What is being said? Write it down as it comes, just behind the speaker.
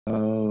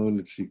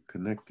Let's see,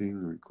 connecting,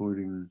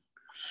 recording.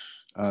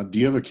 Do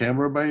you have a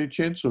camera by any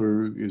chance,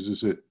 or is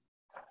this it?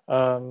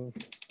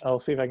 I'll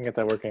see if I can get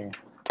that working.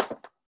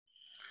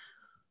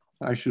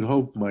 I should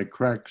hope my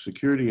crack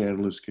security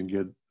analyst can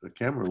get the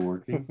camera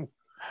working.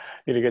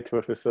 Need to get to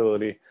a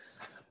facility.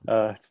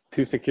 It's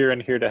too secure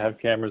in here to have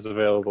cameras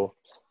available.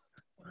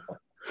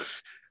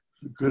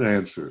 Good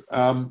answer.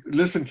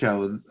 Listen,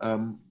 Callan,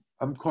 I'm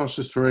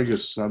Kostas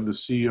Torregas. I'm the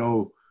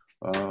CEO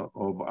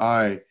of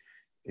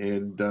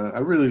and I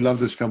really love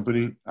this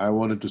company. I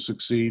wanted to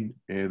succeed,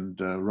 and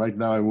right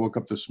now I woke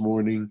up this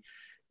morning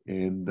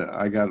and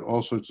I got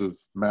all sorts of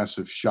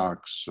massive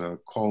shocks.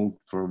 Call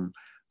from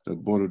the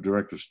board of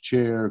directors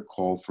chair,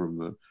 call from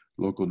the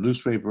local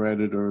newspaper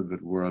editor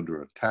that we're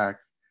under attack,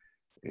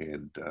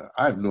 and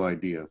I have no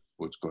idea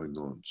what's going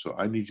on. So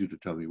I need you to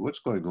tell me what's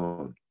going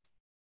on.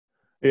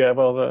 Yeah,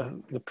 well,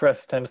 the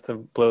press tends to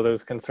blow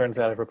those concerns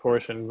out of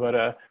proportion,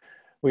 but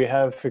we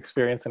have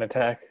experienced an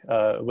attack.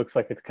 It looks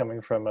like it's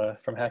coming from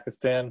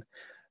Pakistan.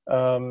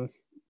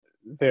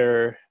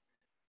 They're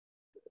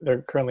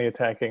currently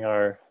attacking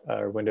our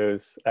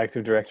Windows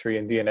Active Directory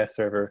and DNS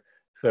server.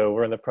 So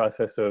we're in the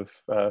process of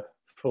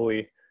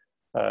fully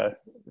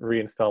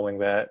reinstalling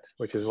that,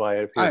 which is why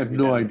it appears I have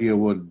no idea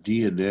what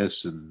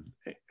DNS and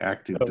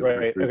Active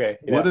Directory. Right. Okay.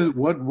 Yeah.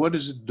 What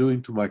is it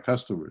doing to my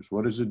customers?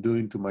 What is it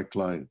doing to my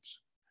clients?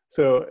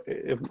 So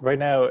right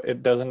now,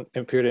 it doesn't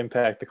appear to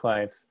impact the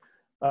clients.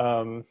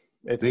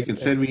 They can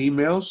send me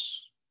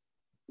emails?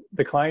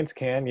 The clients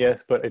can,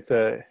 yes, but it's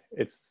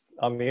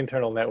on the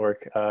internal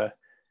network.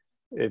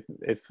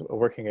 It's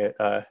working at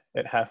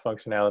half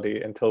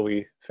functionality until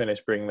we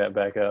finish bringing that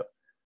back up.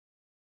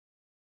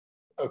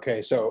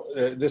 Okay, so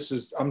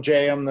I'm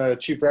Jay. I'm the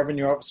Chief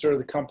Revenue Officer of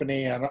the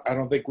company. I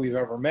don't think we've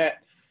ever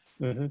met.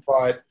 Mm-hmm.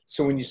 But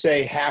so when you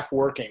say half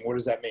working, what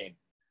does that mean?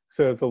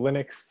 So the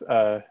Linux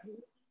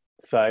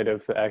side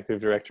of the Active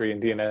Directory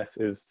and DNS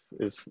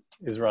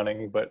is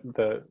running, but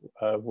the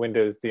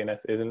Windows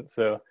DNS isn't.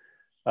 So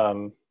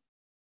what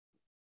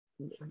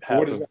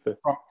is that,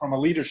 from a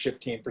leadership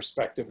team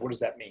perspective, what does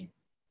that mean?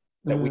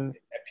 That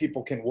that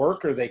people can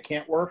work or they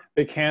can't work?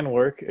 They can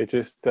work. It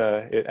just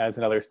it adds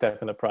another step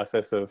in the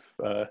process of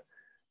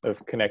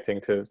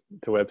connecting to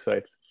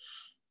websites.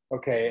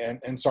 Okay,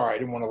 and sorry, I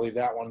didn't want to leave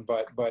that one,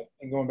 but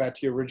going back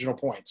to your original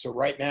point. So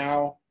right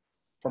now,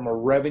 from a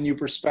revenue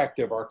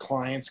perspective, our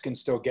clients can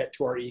still get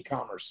to our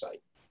e-commerce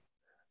site.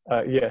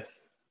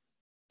 Yes.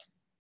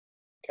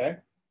 Okay.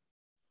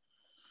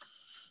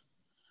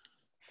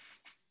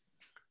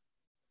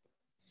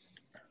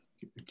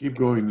 Keep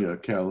going,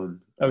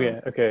 Callan. Oh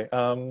yeah. Okay.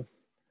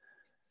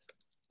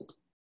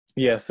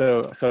 Yeah.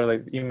 So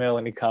like email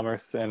and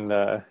e-commerce, and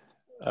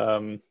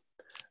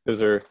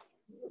those are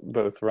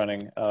both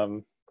running.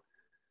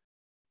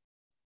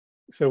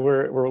 So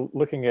we're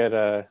looking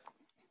at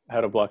how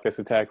to block this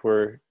attack.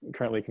 We're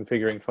currently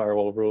configuring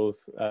firewall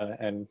rules,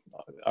 and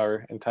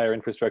our entire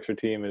infrastructure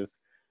team is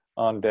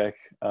on deck,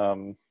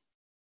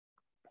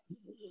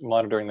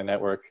 monitoring the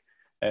network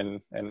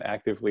and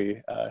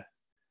actively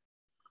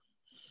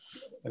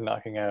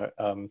knocking out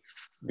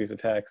these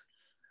attacks.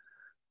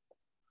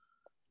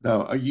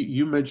 Now,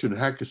 you mentioned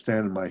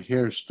Pakistan, and my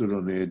hair stood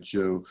on edge.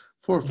 4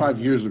 or 5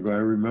 years ago, I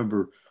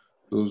remember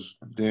those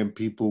damn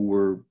people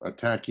were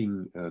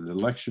attacking an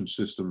election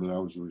system that I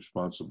was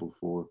responsible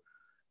for,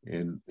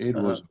 and it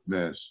was a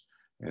mess.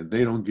 And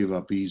they don't give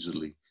up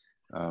easily.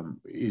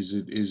 Is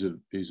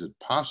it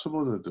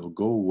possible that they'll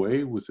go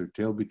away with their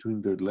tail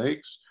between their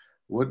legs?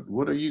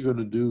 What are you going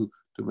to do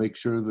to make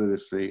sure that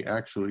if they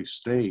actually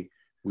stay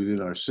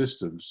within our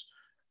systems,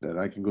 that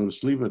I can go to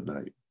sleep at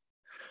night?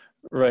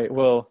 Right.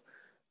 Well,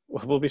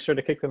 we'll be sure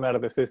to kick them out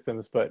of the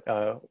systems, but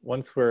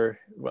once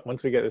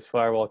we get this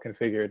firewall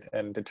configured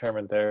and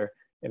determine their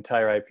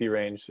entire IP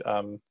range,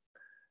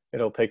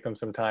 it'll take them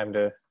some time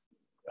to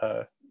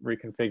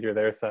reconfigure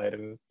their side,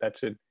 and that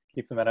should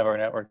keep them out of our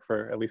network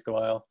for at least a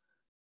while.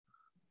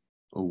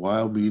 A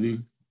while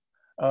meaning?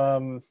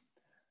 Well,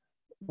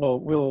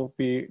 we'll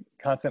be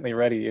constantly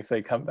ready if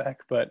they come back,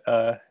 but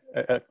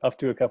up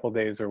to a couple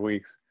days or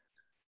weeks.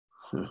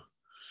 Huh.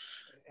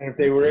 And if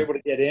they were able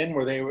to get in,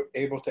 were they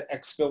able to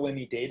exfil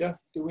any data?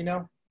 Do we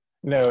know?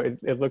 No,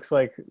 it looks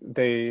like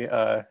they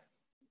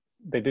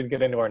did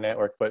get into our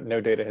network, but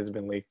no data has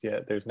been leaked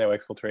yet. There's no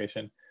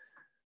exfiltration.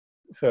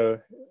 So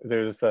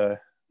there's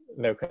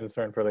no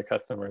concern for the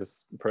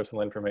customer's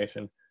personal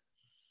information.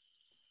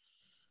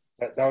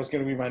 That was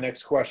going to be my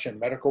next question.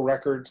 Medical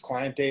records,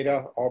 client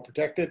data, all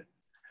protected?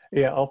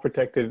 Yeah, all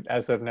protected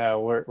as of now.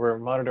 We're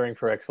monitoring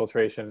for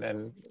exfiltration,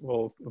 and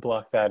we'll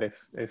block that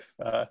if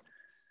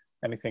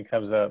anything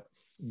comes up.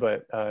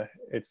 But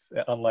it's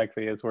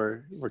unlikely, as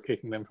we're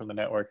kicking them from the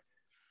network.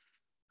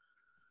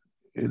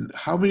 And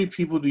how many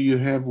people do you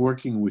have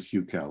working with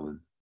you, Callan?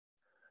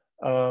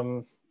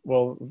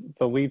 Well,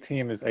 the lead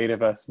team is 8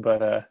 of us,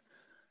 but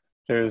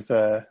there's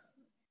a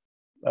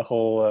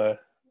whole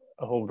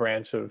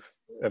branch of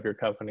your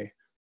company.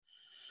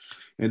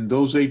 And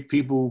those 8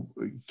 people,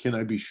 can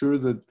I be sure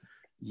that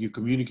you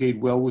communicate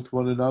well with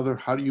one another?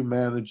 How do you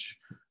manage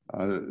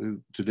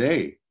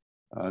today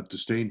to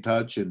stay in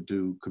touch and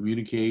to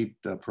communicate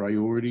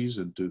priorities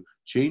and to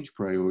change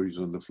priorities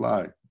on the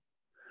fly.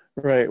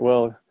 Right.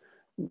 Well,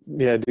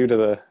 yeah, due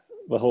to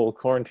the whole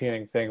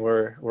quarantining thing,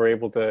 we're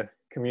able to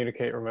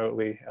communicate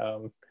remotely,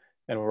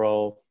 and we're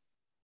all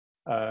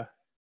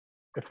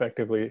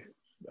effectively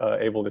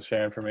able to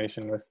share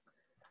information with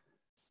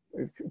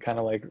kind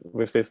of like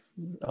with this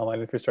online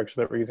infrastructure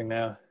that we're using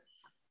now.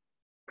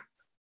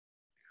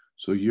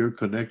 So you're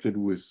connected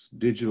with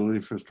digital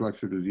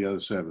infrastructure to the other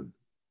 7.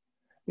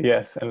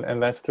 Yes,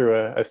 and that's through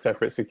a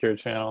separate secure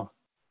channel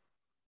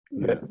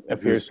that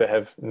appears to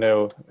have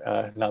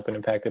not been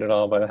impacted at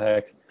all by the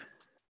hack.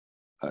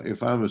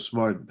 If I'm a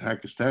smart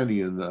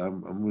Pakistani,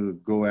 I'm going to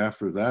go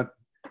after that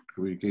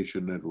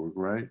communication network,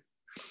 right?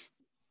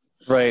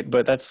 Right,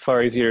 but that's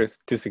far easier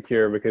to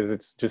secure because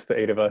it's just the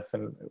 8 of us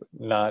and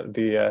not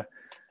the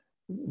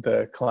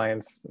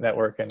client's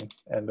network and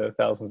the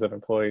thousands of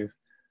employees.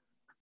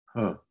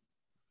 Huh.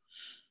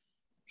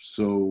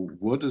 So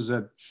what does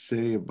that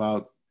say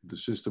about the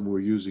system we're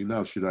using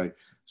now? Should I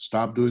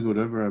stop doing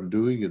whatever I'm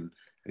doing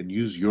and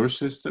use your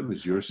system?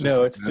 Is your system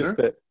No, it's better? just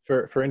that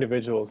for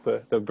individuals,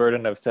 the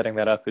burden of setting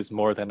that up is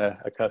more than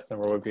a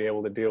customer would be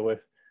able to deal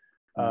with.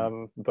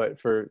 But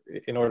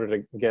in order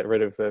to get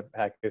rid of the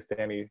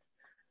Pakistani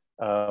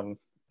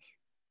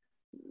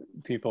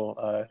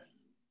people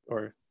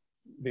or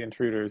the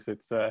intruders,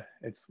 it's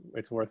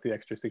worth the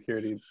extra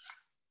security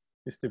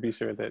just to be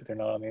sure that they're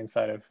not on the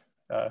inside of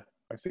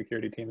our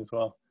security team as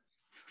well.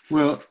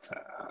 Well,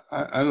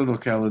 I don't know,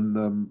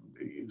 Callan,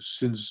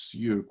 since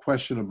your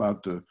question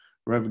about the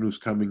revenues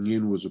coming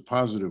in was a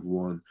positive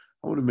one,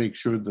 I want to make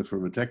sure that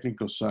from a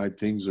technical side,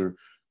 things are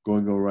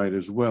going all right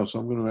as well. So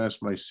I'm going to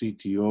ask my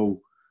CTO,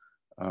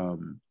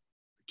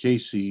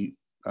 Casey,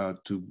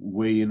 to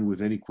weigh in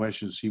with any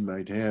questions he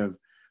might have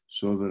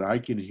so that I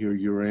can hear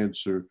your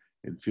answer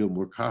and feel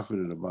more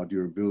confident about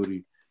your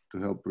ability to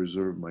help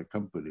preserve my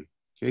company.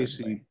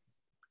 Casey,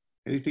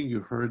 anything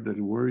you heard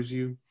that worries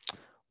you?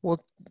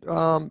 Well,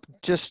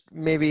 just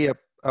maybe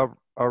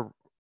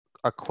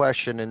a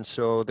question. And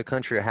so the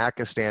country of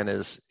Pakistan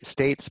is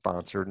state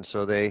sponsored, and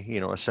so they,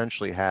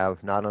 essentially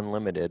have not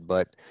unlimited,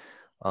 but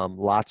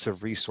lots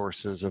of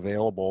resources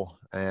available.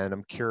 And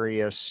I'm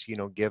curious,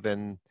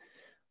 given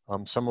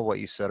some of what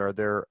you said, are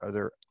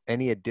there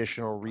any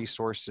additional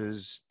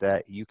resources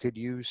that you could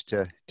use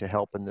to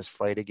help in this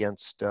fight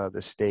against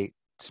the state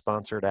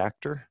sponsored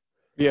actor?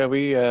 Yeah,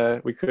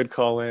 we could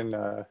call in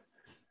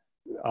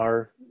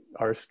our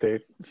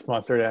state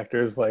sponsored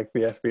actors like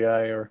the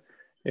FBI, or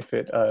if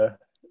it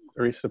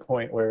reached the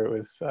point where it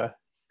was the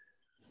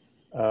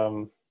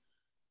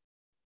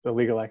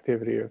legal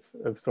activity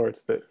of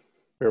sorts that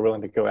we're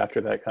willing to go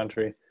after that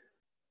country.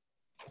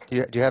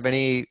 Do you have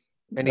any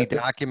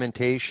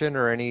documentation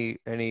or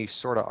any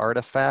sort of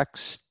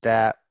artifacts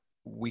that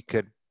we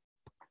could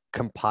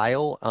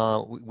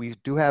compile? We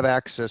do have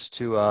access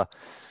to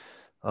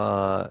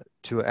an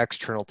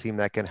external team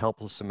that can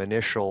help with some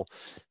initial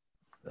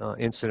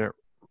incident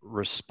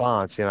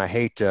response, and I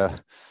hate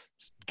to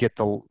get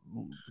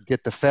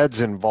the feds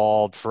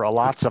involved for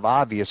lots of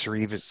obvious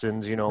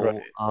reasons,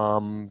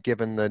 right.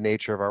 Given the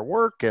nature of our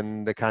work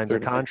and the kinds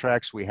of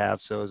contracts we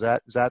have. So is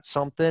that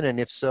something? And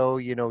if so,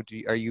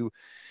 are you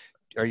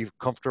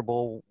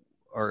comfortable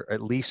or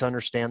at least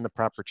understand the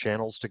proper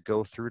channels to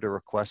go through to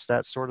request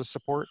that sort of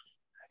support?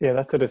 Yeah,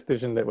 that's a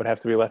decision that would have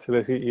to be left to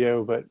the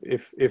CEO. But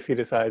if he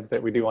decides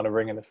that we do want to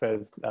bring in the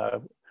feds,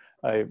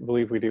 I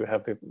believe we do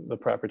have the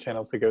proper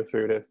channels to go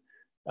through to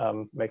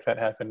make that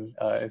happen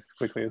as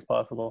quickly as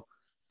possible.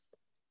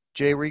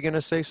 Jay, were you going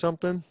to say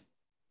something?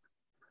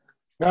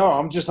 No,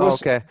 I'm just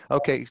listening.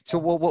 Okay.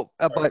 So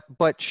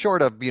but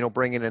short of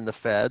bringing in the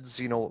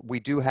feds, we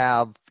do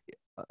have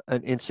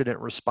an incident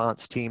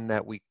response team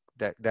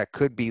that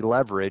could be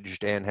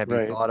leveraged. And have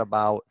you thought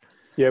about?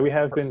 Yeah, we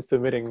have been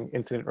submitting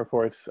incident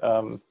reports,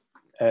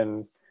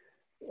 and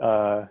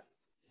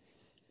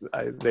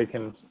they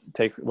can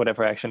take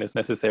whatever action is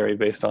necessary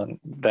based on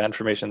the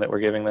information that we're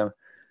giving them.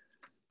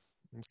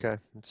 Okay.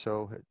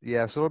 So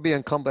it'll be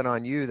incumbent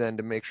on you then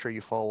to make sure you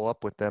follow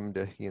up with them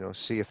to,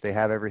 see if they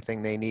have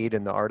everything they need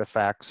and the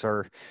artifacts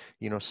are,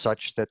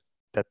 such that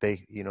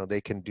they,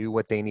 they can do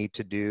what they need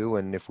to do.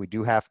 And if we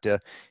do have to,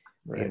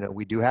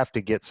 we do have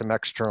to get some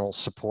external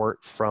support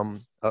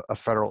from a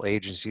federal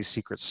agency,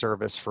 Secret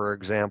Service, for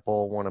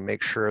example. Want to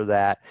make sure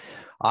that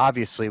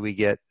obviously we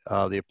get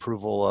the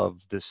approval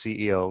of the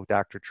CEO,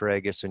 Dr.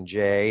 Tragus and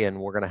Jay, and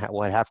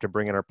we'll have to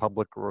bring in our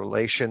public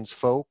relations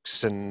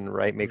folks and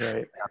make sure we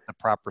have the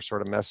proper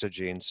sort of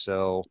messaging.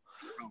 So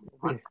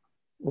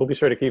we'll be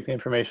sure to keep the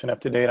information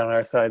up to date on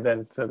our side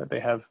then, so that they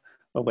have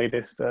the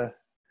latest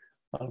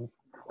on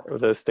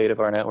the state of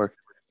our network.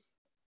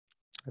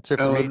 That's it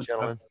for me,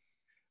 gentlemen.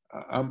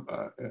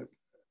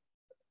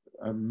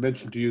 I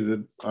mentioned to you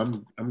that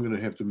I'm going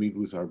to have to meet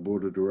with our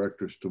board of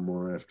directors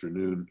tomorrow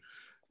afternoon,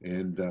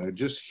 and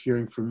just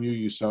hearing from you,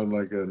 you sound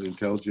like an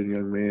intelligent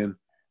young man,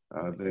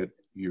 that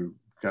you've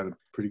got a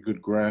pretty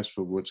good grasp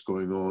of what's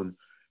going on.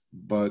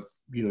 But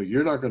you know,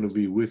 you're not going to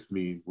be with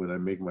me when I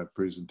make my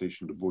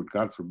presentation to the board.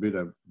 God forbid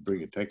I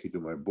bring a techie to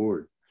my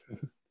board,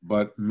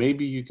 but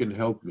maybe you can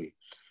help me.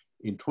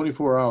 In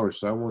 24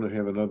 hours, I want to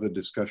have another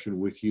discussion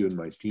with you and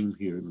my team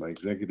here, my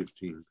executive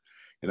team.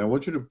 And I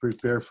want you to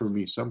prepare for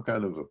me some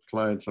kind of a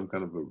plan, some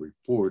kind of a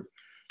report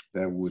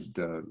that would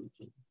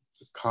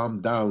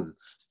calm down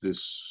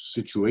this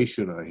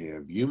situation I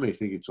have. You may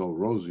think it's all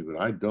rosy, but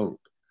I don't.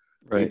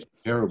 Right. It's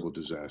a terrible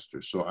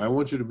disaster. So I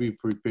want you to be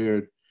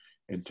prepared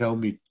and tell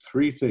me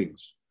three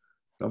things.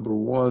 Number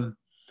one,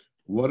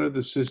 what are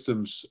the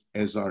systems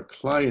as our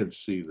clients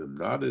see them,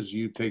 not as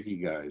you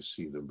techie guys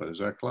see them, but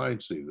as our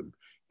clients see them,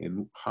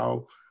 and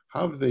how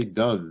have they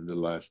done in the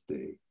last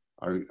day?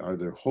 Are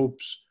there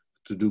hopes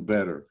to do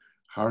better?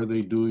 How are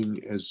they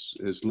doing as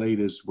late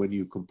as when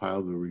you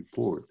compile the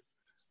report?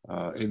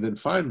 And then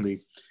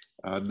finally,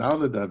 now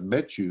that I've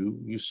met you,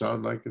 you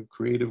sound like a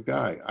creative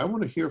guy. I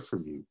want to hear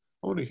from you.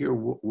 I want to hear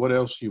what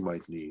else you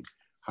might need.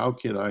 How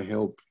can I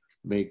help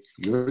make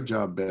your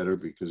job better?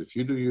 Because if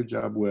you do your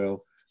job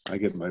well, I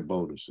get my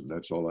bonus, and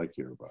that's all I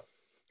care about.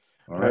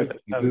 All right?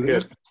 That You sounds do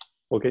good. that?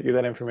 We'll get you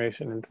that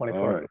information in 24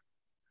 All hours. right.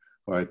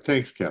 All right.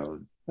 Thanks,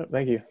 Callan.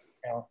 Thank you.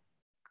 Yeah.